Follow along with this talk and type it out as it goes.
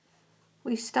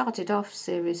We started off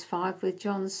Series 5 with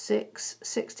John 6,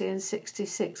 60 and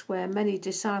 66, where many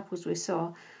disciples we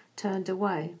saw turned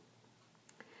away.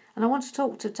 And I want to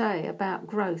talk today about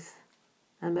growth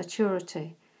and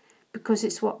maturity, because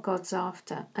it's what God's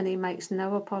after, and he makes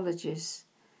no apologies.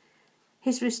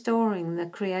 He's restoring the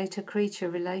creator-creature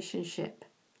relationship.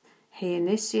 He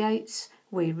initiates,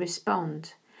 we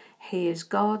respond. He is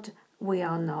God, we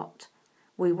are not.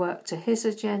 We work to his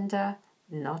agenda,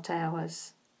 not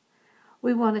ours.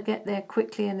 We want to get there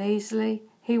quickly and easily.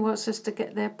 He wants us to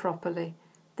get there properly.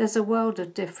 There's a world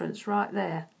of difference right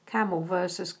there. Camel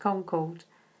versus Concorde.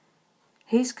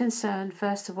 He's concerned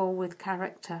first of all with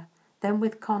character, then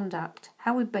with conduct,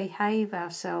 how we behave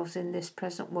ourselves in this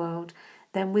present world,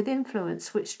 then with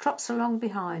influence, which trots along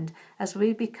behind as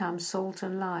we become salt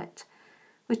and light.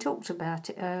 We talked about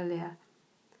it earlier.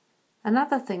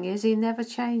 Another thing is he never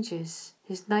changes.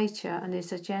 His nature and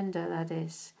his agenda, that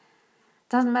is.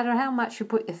 Doesn't matter how much you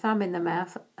put your thumb in the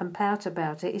mouth and pout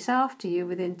about it, he's after you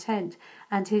with intent,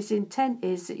 and his intent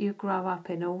is that you grow up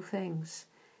in all things,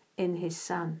 in his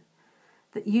Son,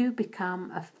 that you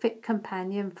become a fit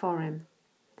companion for him.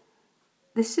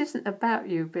 This isn't about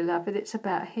you, beloved, it's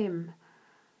about him.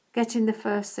 Getting the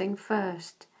first thing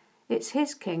first. It's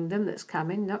his kingdom that's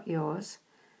coming, not yours.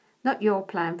 Not your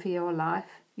plan for your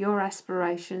life, your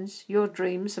aspirations, your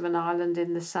dreams of an island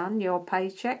in the sun, your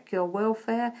paycheck, your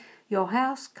welfare, your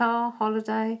house, car,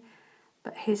 holiday,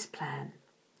 but his plan,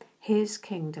 his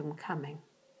kingdom coming.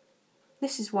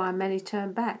 This is why many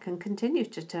turn back and continue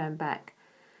to turn back.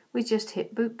 We just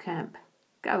hit boot camp.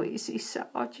 Go easy,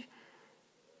 Sarge.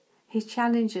 He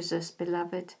challenges us,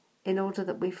 beloved, in order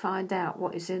that we find out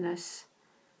what is in us.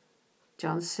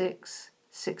 John 6,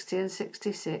 60 and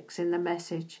 66 in the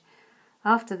Message.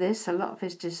 After this, a lot of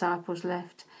his disciples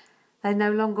left. They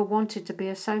no longer wanted to be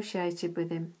associated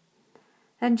with him.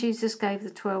 Then Jesus gave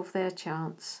the 12 their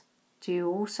chance. Do you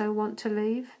also want to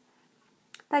leave?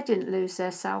 They didn't lose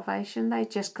their salvation, they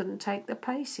just couldn't take the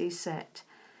pace he set.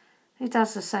 He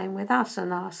does the same with us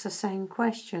and asks the same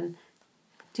question.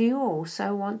 Do you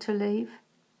also want to leave?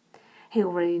 He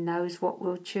already knows what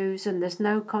we'll choose, and there's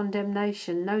no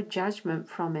condemnation, no judgment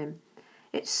from him.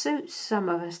 It suits some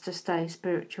of us to stay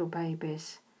spiritual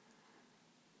babies.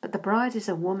 But the bride is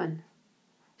a woman.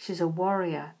 She's a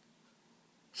warrior.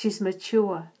 She's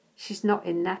mature. She's not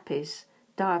in nappies,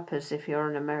 diapers if you're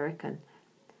an American.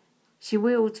 She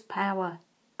wields power,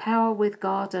 power with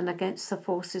God and against the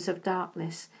forces of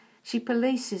darkness. She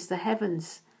polices the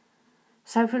heavens.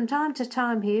 So from time to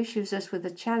time he issues us with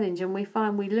a challenge, and we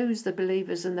find we lose the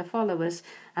believers and the followers,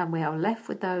 and we are left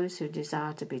with those who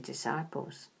desire to be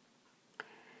disciples.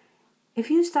 If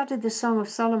you studied the Song of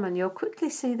Solomon, you'll quickly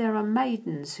see there are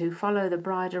maidens who follow the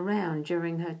bride around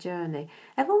during her journey.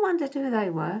 Ever wondered who they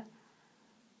were?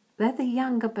 They're the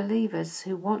younger believers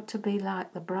who want to be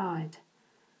like the bride.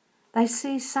 They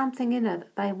see something in her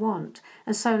that they want,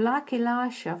 and so like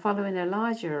Elisha following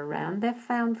Elijah around, they're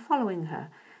found following her.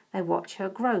 They watch her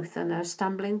growth and her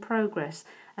stumbling progress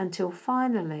until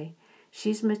finally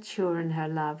she's mature in her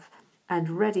love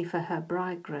and ready for her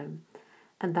bridegroom,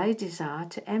 and they desire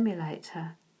to emulate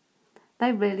her.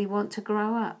 They really want to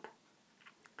grow up.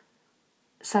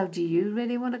 So do you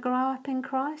really want to grow up in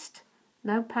Christ?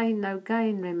 No pain, no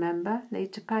gain, remember.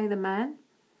 Need to pay the man.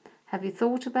 Have you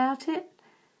thought about it?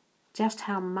 Just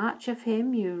how much of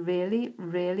him you really,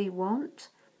 really want?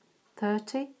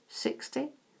 30, 60,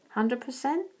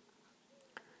 100%?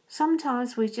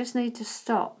 Sometimes we just need to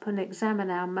stop and examine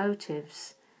our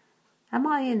motives. Am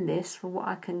I in this for what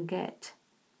I can get?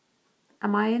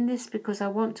 Am I in this because I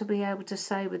want to be able to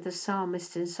say with the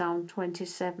psalmist in Psalm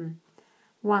 27,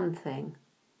 one thing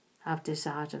I've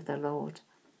desired of the Lord,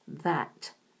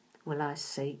 that will I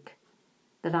seek,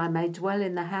 that I may dwell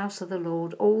in the house of the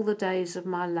Lord all the days of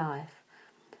my life,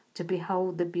 to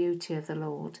behold the beauty of the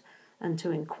Lord and to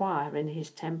inquire in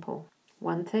his temple.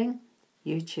 One thing,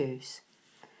 you choose.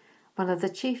 One of the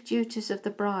chief duties of the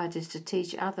bride is to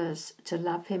teach others to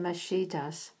love him as she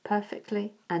does,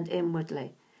 perfectly and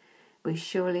inwardly. We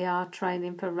surely are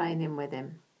training for reigning with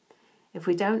him. If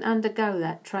we don't undergo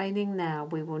that training now,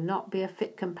 we will not be a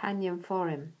fit companion for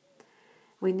him.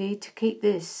 We need to keep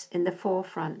this in the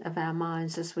forefront of our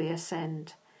minds as we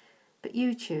ascend. But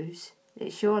you choose.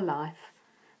 It's your life.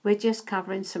 We're just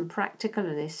covering some practical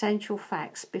and essential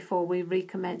facts before we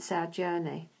recommence our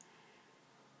journey.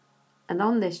 And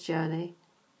on this journey,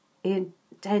 he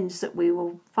intends that we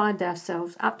will find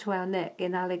ourselves up to our neck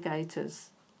in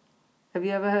alligators. Have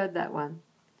you ever heard that one?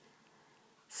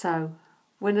 So,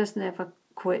 winners never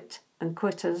quit and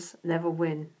quitters never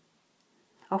win.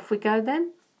 Off we go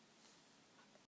then.